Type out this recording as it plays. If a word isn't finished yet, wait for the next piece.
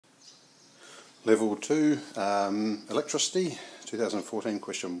Level 2, Electricity, 2014,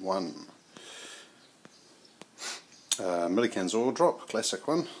 question 1. Millicans oil drop, classic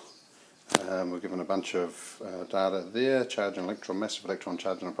one. We're given a bunch of data there, charge an electron, massive electron,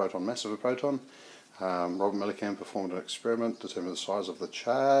 charge and a proton, massive proton. Robert Millikan performed an experiment, determined the size of the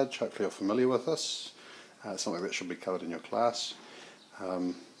charge. Hopefully you're familiar with this. Something that should be covered in your class.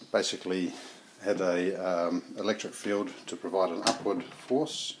 Basically had a electric field to provide an upward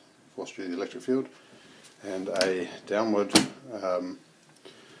force due to the electric field, and a downward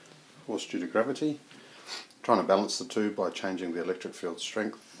force due to gravity. Trying to balance the two by changing the electric field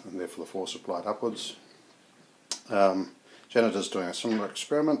strength and therefore the force applied upwards. Janitor's doing a similar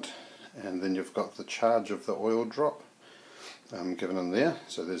experiment, and then you've got the charge of the oil drop given in there.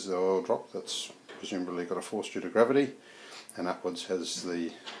 So there's the oil drop that's presumably got a force due to gravity, and upwards has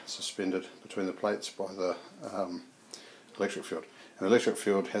the suspended between the plates by the electric field. And the electric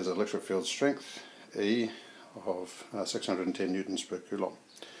field has an electric field strength E of 610 newtons per coulomb.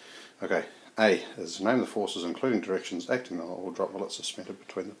 Okay, A is name the forces including directions acting on the oil drop while it's suspended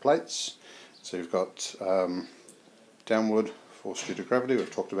between the plates. So you've got downward force due to gravity,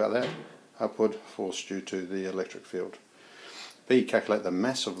 we've talked about that. Upward force due to the electric field. B, calculate the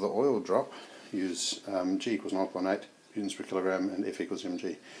mass of the oil drop. Use G equals 9.8 newtons per kilogram and F equals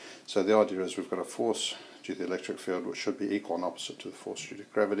mg. So the idea is we've got a force due to the electric field which should be equal and opposite to the force due to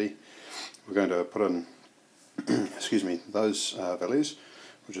gravity. We're going to put in excuse me, those values,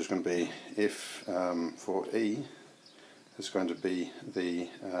 which is going to be F for E is going to be the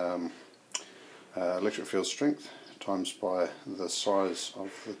electric field strength times by the size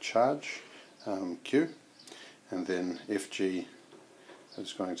of the charge, Q, and then Fg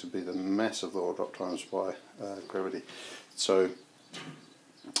is going to be the mass of the oil drop times by gravity. So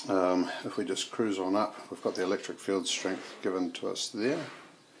if we just cruise on up, we've got the electric field strength given to us there.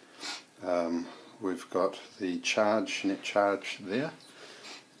 We've got the charge, net charge there.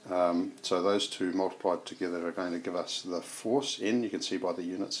 So those two multiplied together are going to give us the force, N, you can see by the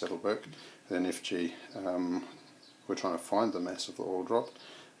units that'll work. Then Fg, we're trying to find the mass of the oil drop,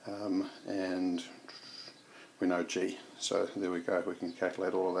 and we know G. So there we go, we can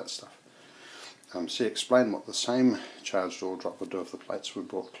calculate all of that stuff. C, explain what the same charged oil drop would do if the plates were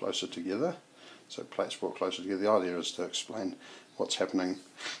brought closer together. So plates brought closer together, the idea is to explain what's happening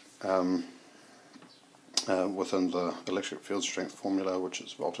within the electric field strength formula, which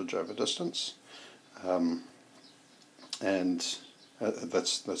is voltage over distance. That's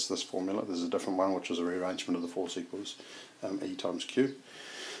this formula. There's a different one which is a rearrangement of the force equals E times Q.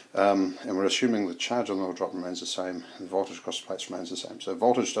 And we're assuming the charge on the oil drop remains the same, the voltage across the plates remains the same. So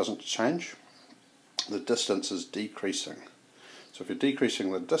voltage doesn't change, the distance is decreasing. So if you're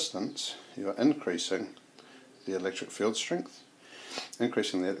decreasing the distance, you're increasing the electric field strength.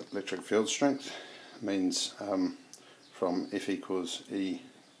 Increasing the electric field strength means from F equals EQ,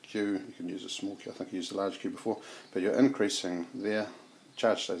 you can use a small q, I think I used a large q before, but you're increasing there,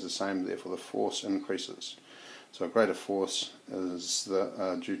 charge stays the same, therefore the force increases. So a greater force is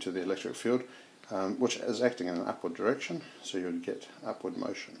due to the electric field, which is acting in an upward direction, so you would get upward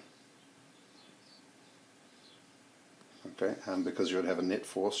motion. Okay, because you would have a net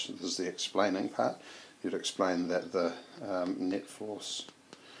force, this is the explaining part, you'd explain that the net force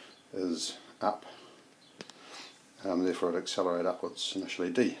is up, therefore it would accelerate upwards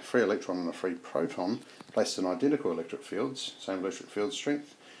initially. D, free electron and a free proton placed in identical electric fields, same electric field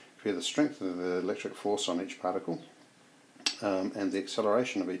strength, compare the strength of the electric force on each particle and the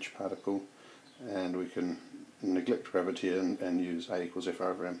acceleration of each particle, and we can neglect gravity and use A equals F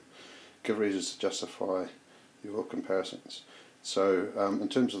over m. Give reasons to justify your comparisons. So in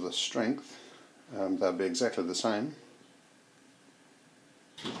terms of the strength, they'll be exactly the same,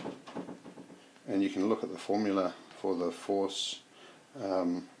 and you can look at the formula for the force,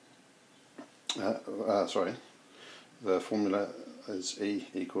 the formula is E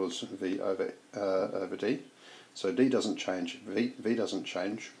equals V over D. So D doesn't change, V doesn't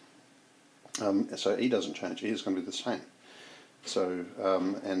change, so E doesn't change, E is going to be the same. So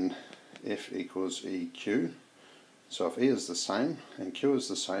and F equals EQ. So if E is the same and Q is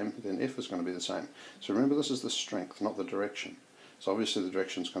the same, then F is going to be the same. So remember, this is the strength, not the direction. So obviously the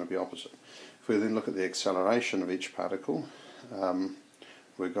direction is going to be opposite. If we then look at the acceleration of each particle,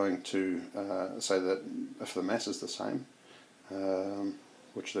 we're going to say that if the mass is the same,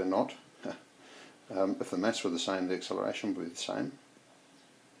 which they're not, if the mass were the same, the acceleration would be the same.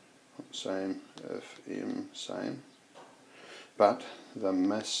 Same if m same. But the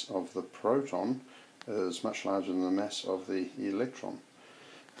mass of the proton is much larger than the mass of the electron.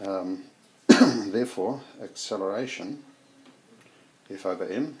 Therefore, acceleration, F over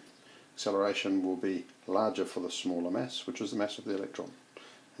m, acceleration will be larger for the smaller mass, which is the mass of the electron.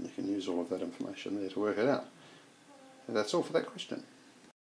 And you can use all of that information there to work it out. And that's all for that question.